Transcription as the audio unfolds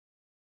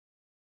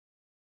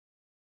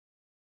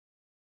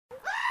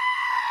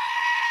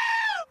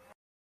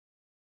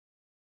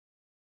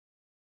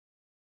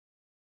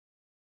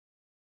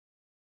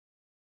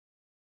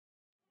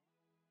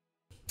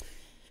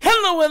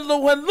Hello,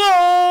 hello,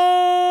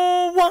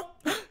 hello.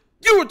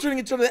 You are tuning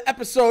into the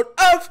episode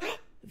of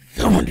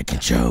The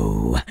Wunderkind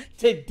Show.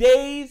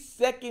 Today's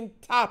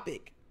second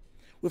topic,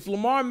 with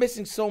Lamar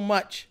missing so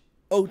much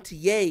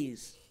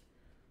OTAs,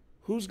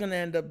 who's going to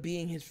end up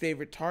being his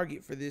favorite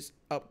target for this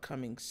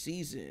upcoming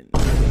season?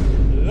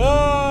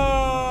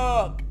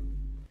 Look!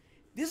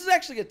 This is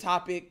actually a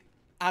topic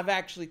I've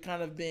actually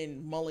kind of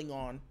been mulling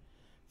on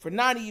for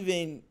not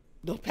even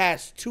the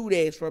past 2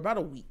 days, for about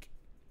a week.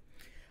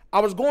 I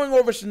was going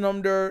over some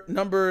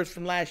numbers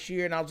from last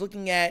year, and I was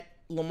looking at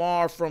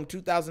Lamar from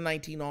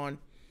 2019 on,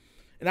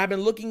 and I've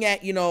been looking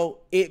at,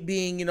 it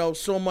being,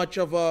 so much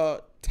of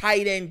a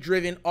tight end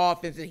driven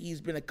offense that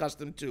he's been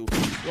accustomed to.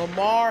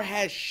 Lamar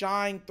has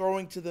shined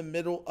throwing to the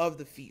middle of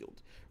the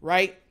field,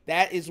 right?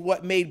 That is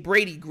what made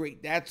Brady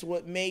great. That's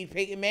what made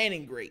Peyton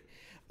Manning great.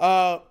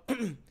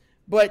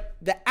 But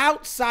the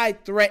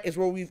outside threat is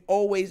where we've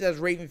always, as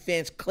Raven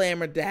fans,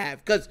 clamored to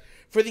have. Because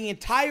for the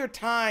entire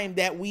time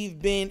that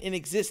we've been in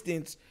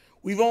existence,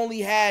 we've only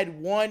had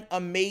one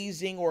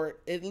amazing, or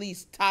at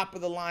least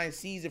top-of-the-line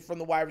season from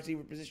the wide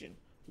receiver position.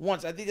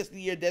 Once. I think that's the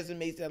year Desmond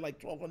Mason had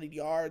like 1,200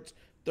 yards,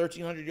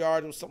 1,300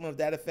 yards, or something of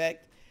that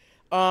effect.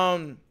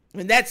 And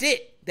that's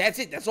it. That's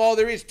it. That's all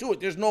there is to it.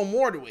 There's no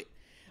more to it.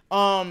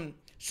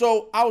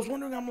 So I was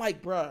wondering, I'm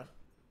like, bruh,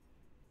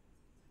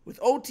 with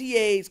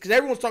OTAs, because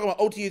everyone's talking about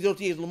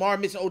OTAs, Lamar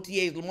missing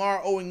OTAs,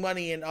 Lamar owing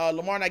money, and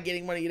Lamar not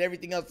getting money, and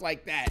everything else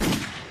like that.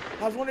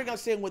 I was wondering, I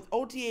was saying, with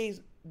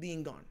OTAs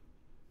being gone,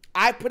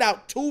 I put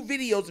out 2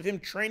 videos of him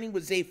training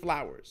with Zay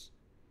Flowers.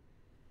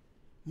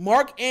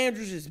 Mark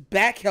Andrews is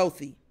back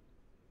healthy.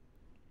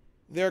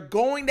 They're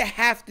going to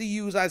have to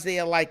use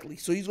Isaiah Likely,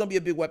 so he's going to be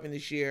a big weapon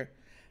this year.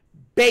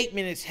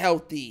 Bateman is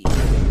healthy.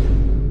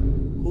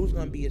 Who's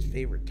going to be his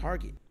favorite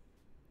target?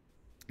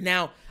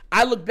 Now,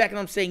 I look back and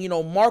I'm saying,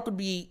 Mark would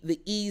be the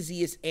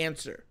easiest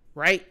answer,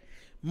 right?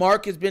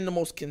 Mark has been the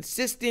most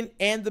consistent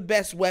and the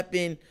best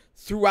weapon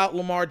throughout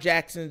Lamar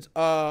Jackson's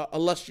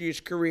illustrious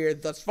career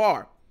thus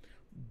far.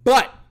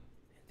 But,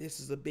 this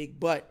is a big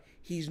but,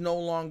 he's no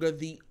longer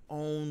the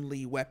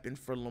only weapon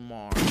for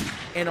Lamar.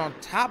 And on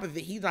top of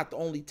it, he's not the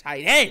only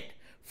tight end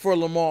for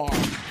Lamar,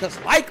 because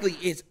Likely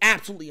is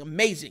absolutely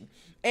amazing.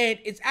 And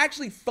it's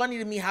actually funny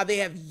to me how they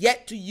have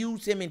yet to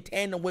use him in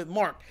tandem with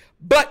Mark.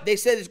 But they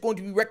said it's going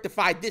to be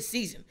rectified this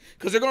season,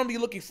 because they're going to be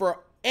looking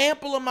for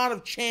ample amount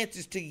of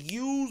chances to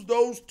use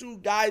those two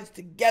guys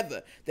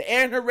together. The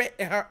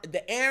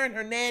Aaron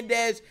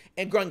Hernandez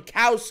and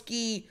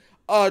Gronkowski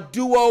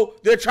duo,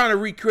 they're trying to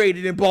recreate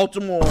it in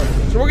Baltimore.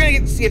 So we're going to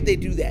get to see if they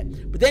do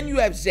that. But then you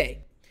have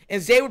Zay.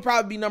 And Zay would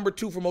probably be number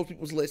 2 for most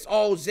people's list.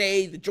 Oh,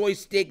 Zay, the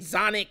joystick,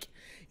 Zonic,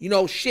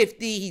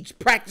 shifty. He's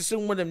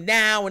practicing with him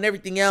now and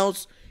everything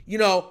else.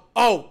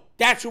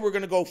 That's who we're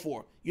going to go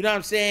for. You know what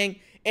I'm saying?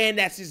 And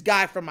that's his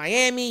guy from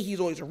Miami. He's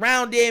always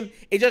around him.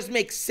 It just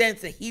makes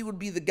sense that he would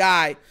be the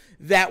guy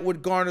that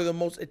would garner the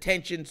most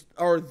attention,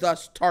 or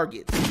thus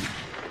targets.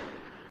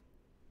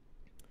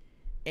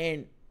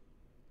 And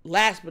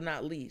last but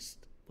not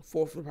least, the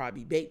 4th would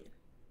probably be Bateman.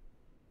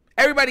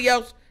 Everybody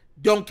else,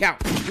 don't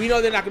count. We know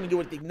they're not going to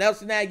do anything.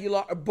 Nelson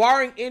Aguilar,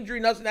 barring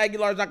injury, Nelson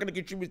Aguilar is not going to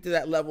contribute to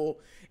that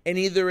level. And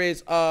neither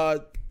is,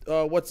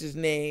 what's his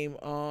name,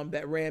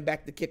 that ran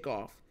back the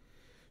kickoff.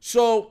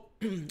 So,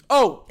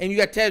 and you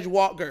got Tej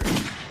Walker.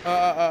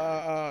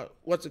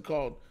 What's it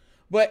called?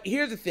 But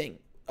here's the thing.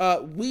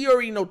 We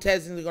already know Tej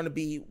isn't going to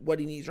be what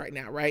he needs right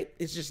now, right?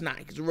 It's just not.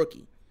 He's a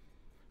rookie.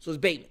 So it's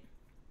Bateman.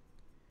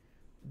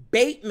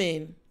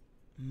 Bateman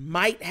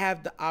might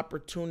have the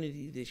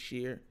opportunity this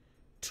year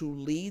to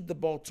lead the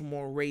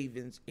Baltimore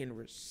Ravens in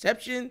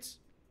receptions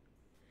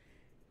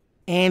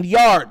and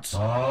yards.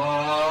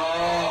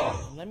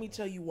 Oh. Let me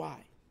tell you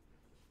why.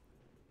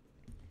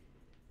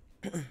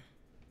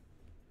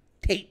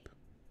 Tape.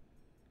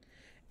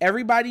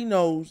 Everybody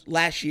knows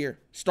last year,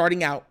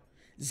 starting out,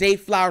 Zay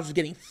Flowers was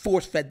getting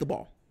force-fed the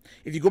ball.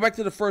 If you go back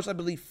to the first, I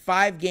believe,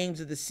 5 games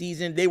of the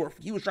season,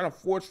 he was trying to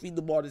force-feed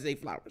the ball to Zay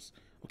Flowers.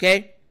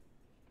 Okay?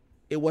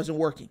 It wasn't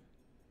working.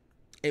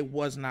 It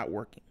was not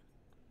working.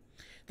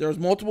 There was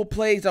multiple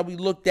plays that we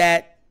looked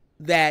at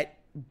that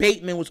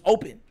Bateman was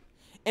open.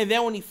 And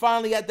then when he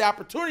finally got the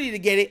opportunity to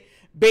get it,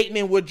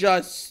 Bateman would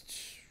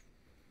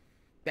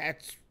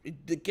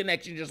the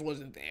connection just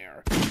wasn't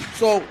there.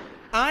 So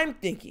I'm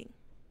thinking,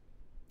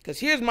 because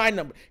here's my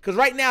number. Because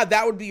right now,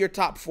 that would be your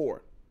top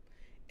 4.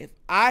 If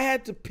I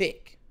had to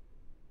pick,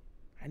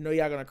 I know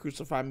y'all going to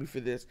crucify me for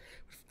this.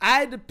 If I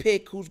had to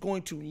pick who's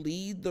going to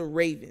lead the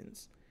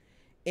Ravens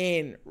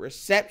in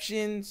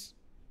receptions,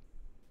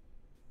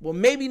 well,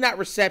 maybe not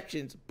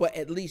receptions, but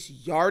at least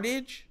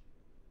yardage,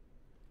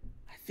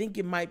 I think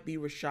it might be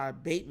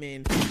Rashad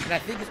Bateman. And I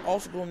think it's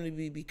also going to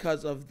be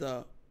because of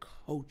the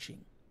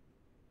coaching.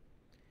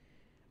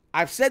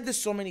 I've said this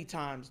so many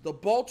times. The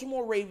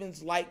Baltimore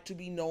Ravens like to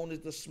be known as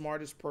the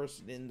smartest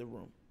person in the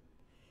room.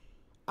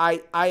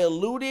 I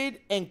alluded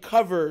and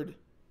covered,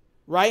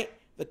 right,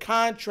 the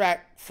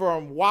contract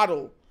from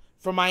Waddle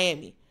from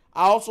Miami.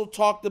 I also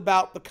talked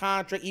about the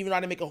contract, even though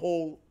I didn't make a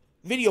whole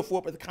video for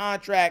it, but the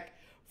contract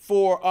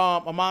for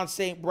Amon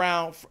St.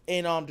 Brown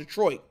in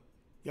Detroit.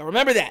 Y'all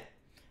remember that?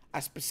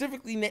 I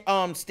specifically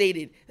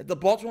stated that the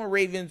Baltimore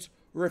Ravens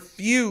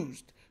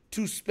refused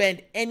to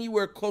spend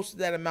anywhere close to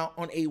that amount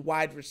on a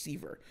wide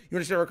receiver. You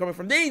understand where we're coming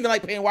from? They didn't even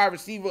like paying wide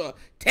receiver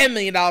 $10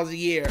 million a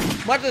year.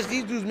 Much as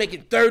these dudes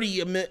making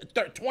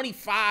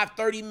 25,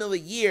 30 mil a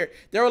year.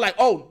 They were like,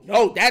 oh,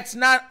 no, that's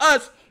not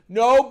us.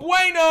 No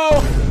bueno.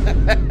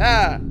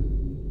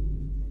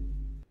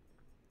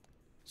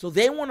 So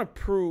they want to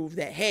prove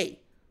that, hey,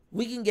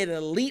 we can get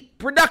elite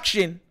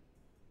production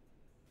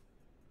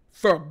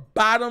for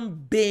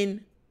bottom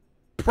bin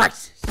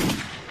prices.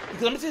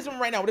 Because I'm going to say something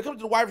right now. When it comes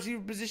to the wide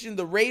receiver position,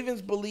 the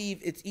Ravens believe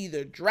it's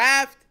either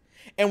draft,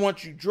 and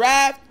once you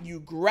draft, you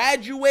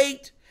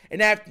graduate.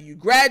 And after you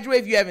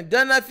graduate, if you haven't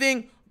done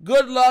nothing,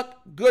 good luck,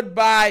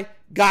 goodbye,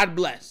 God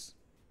bless.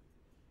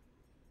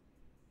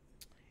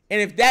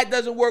 And if that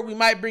doesn't work, we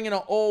might bring in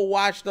an old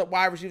washed-up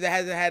wide receiver that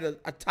hasn't had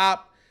a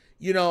top,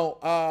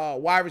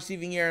 wide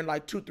receiving year in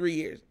like 2-3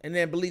 years. And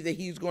then believe that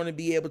he's going to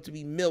be able to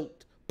be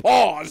milked.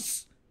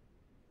 Pause.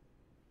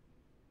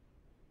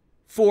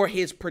 For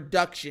his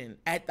production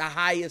at the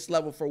highest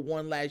level for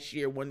one last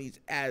year when he's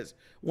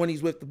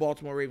with the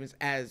Baltimore Ravens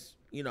as,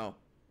 a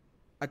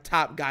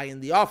top guy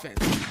in the offense.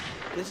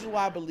 This is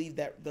why I believe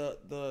that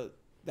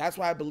that's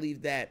why I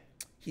believe that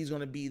he's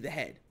going to be the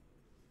head.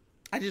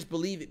 I just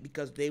believe it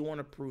because they want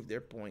to prove their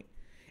point.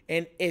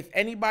 And if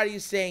anybody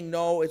is saying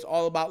no, it's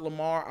all about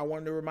Lamar, I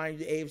wanted to remind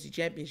you the AFC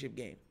Championship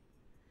game.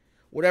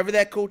 Whatever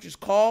that coach is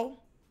called,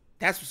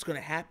 that's what's going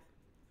to happen.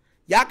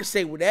 Y'all can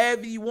say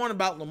whatever you want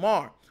about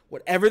Lamar.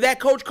 Whatever that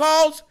coach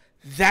calls,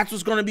 that's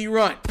what's going to be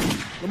run.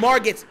 Lamar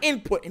gets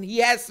input, and he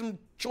has some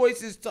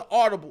choices to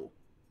audible.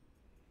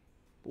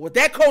 But what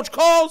that coach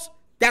calls,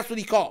 that's what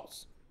he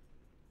calls.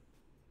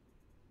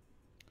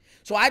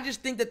 So I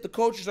just think that the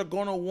coaches are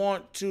going to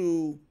want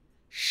to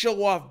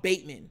show off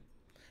Bateman.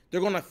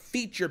 They're going to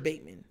feature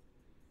Bateman.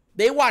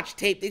 They watch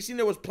tape. They seen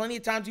there was plenty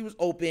of times he was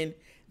open.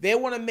 They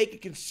want to make a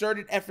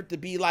concerted effort to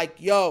be like,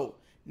 yo,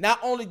 not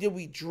only did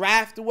we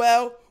draft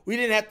well, we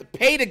didn't have to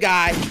pay the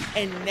guy,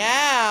 and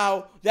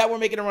now that we're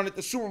making a run at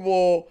the Super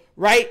Bowl,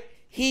 right,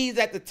 he's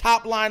at the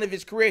top line of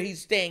his career.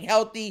 He's staying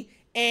healthy,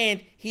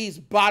 and he's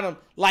bottom.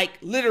 Like,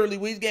 literally,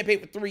 when he's getting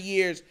paid for 3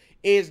 years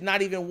is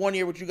not even 1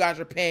 year what you guys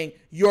are paying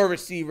your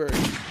receivers.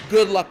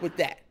 Good luck with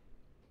that.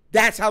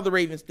 That's how the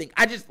Ravens think.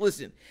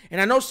 Listen,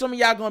 and I know some of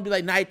y'all going to be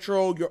like,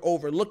 Nitro, you're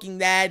overlooking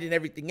that and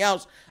everything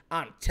else.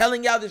 I'm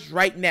telling y'all this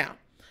right now.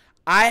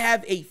 I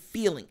have a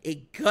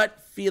gut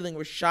feeling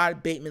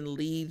Rashad Bateman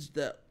leads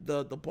the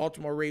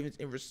Baltimore Ravens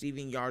in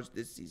receiving yards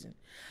this season.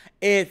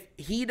 If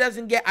he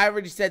doesn't get, I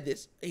already said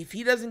this, if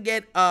he doesn't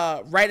get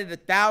right at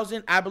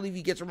 1,000, I believe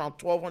he gets around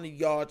 1,200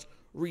 yards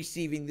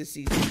receiving this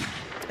season.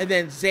 And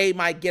then Zay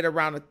might get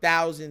around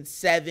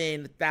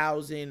 1,007,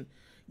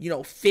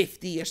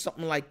 1,050 or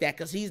something like that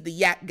because he's the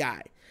yak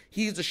guy.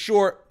 He's the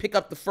short, pick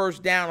up the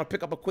first down or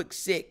pick up a quick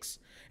 6.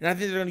 And I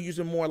think they're going to use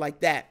him more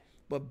like that.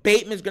 But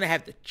Bateman's going to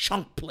have the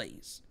chunk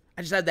plays.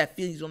 I just have that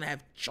feeling he's going to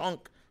have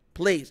chunk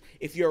plays.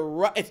 If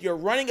you're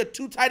running a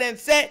 2 tight end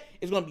set,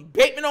 it's going to be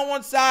Bateman on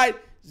one side,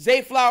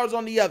 Zay Flowers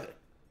on the other.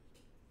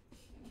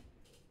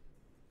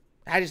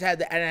 I just have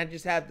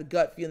the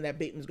gut feeling that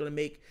Bateman's going to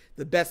make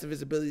the best of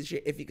his ability this year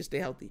if he can stay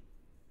healthy.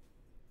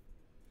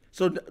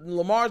 So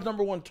Lamar's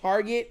number one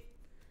target,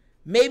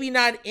 maybe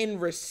not in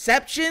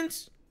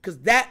receptions, because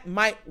that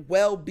might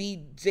well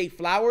be Zay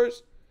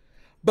Flowers,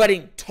 but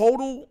in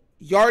total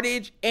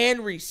yardage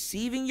and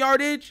receiving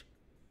yardage,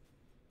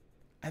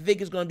 I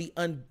think it's going to be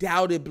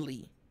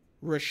undoubtedly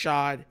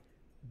Rashad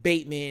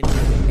Bateman.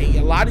 And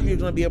a lot of you are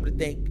going to be able to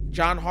thank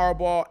John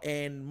Harbaugh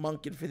and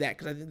Monken for that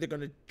because I think they're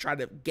going to try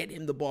to get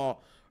him the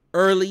ball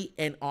early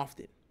and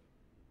often.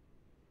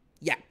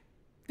 Yeah,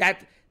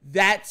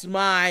 that's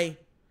my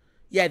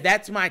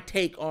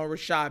take on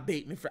Rashad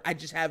Bateman. I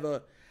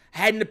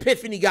had an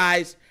epiphany,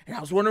 guys, and I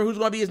was wondering who's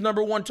going to be his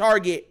number one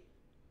target.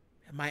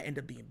 It might end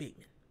up being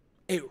Bateman.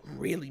 It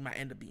really might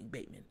end up being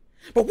Bateman.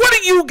 But what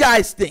do you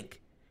guys think?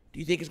 Do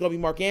you think it's going to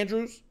be Mark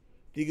Andrews?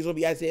 Do you think it's going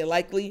to be Isaiah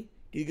Likely?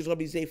 Do you think it's going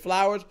to be Zay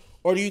Flowers?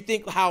 Or do you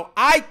think how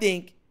I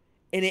think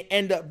and it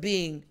end up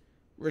being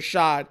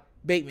Rashad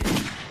Bateman?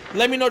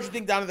 Let me know what you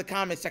think down in the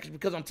comment section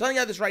because I'm telling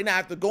you this right now.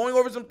 After going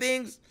over some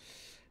things,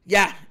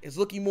 yeah, it's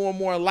looking more and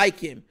more like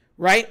him,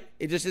 right?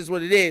 It just is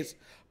what it is.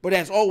 But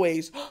as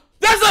always,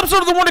 that's the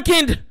episode of The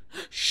Wunderkind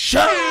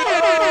Show.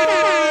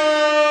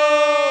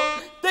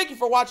 Thank you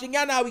for watching.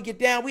 Y'all know how we get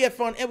down. We have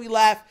fun and we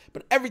laugh.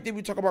 But everything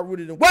we talk about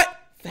rooted in what?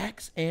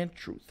 Facts and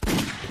truth.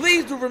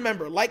 Please do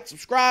remember, like,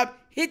 subscribe,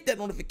 hit that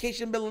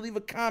notification bell, and leave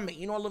a comment.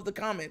 You know I love the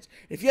comments.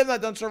 If you have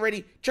not done so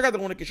already, check out the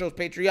Wunderkind Show's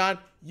Patreon.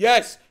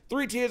 Yes,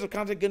 3 tiers of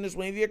content goodness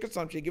waiting for your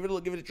consumption. Give it a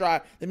look, give it a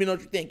try. Let me know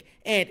what you think.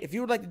 And if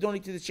you would like to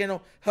donate to this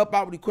channel, help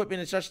out with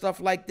equipment and such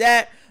stuff like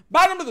that,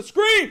 bottom of the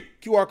screen,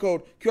 QR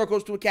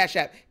codes to a Cash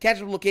App.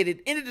 Cash App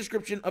located in the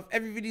description of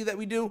every video that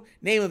we do.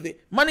 Name of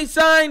it, money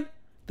sign,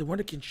 The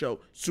Wunderkind Show.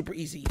 Super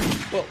easy.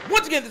 Well,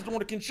 once again, this is The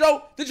Wunderkind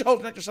Show. This is your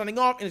host, Nectar, signing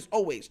off. And as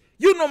always,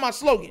 you know my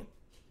slogan.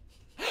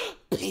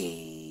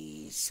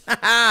 Peace. And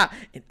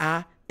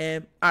I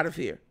am out of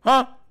here.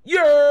 Huh?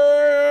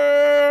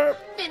 Yeah!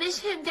 Finish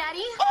him,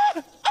 Daddy.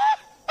 Ah!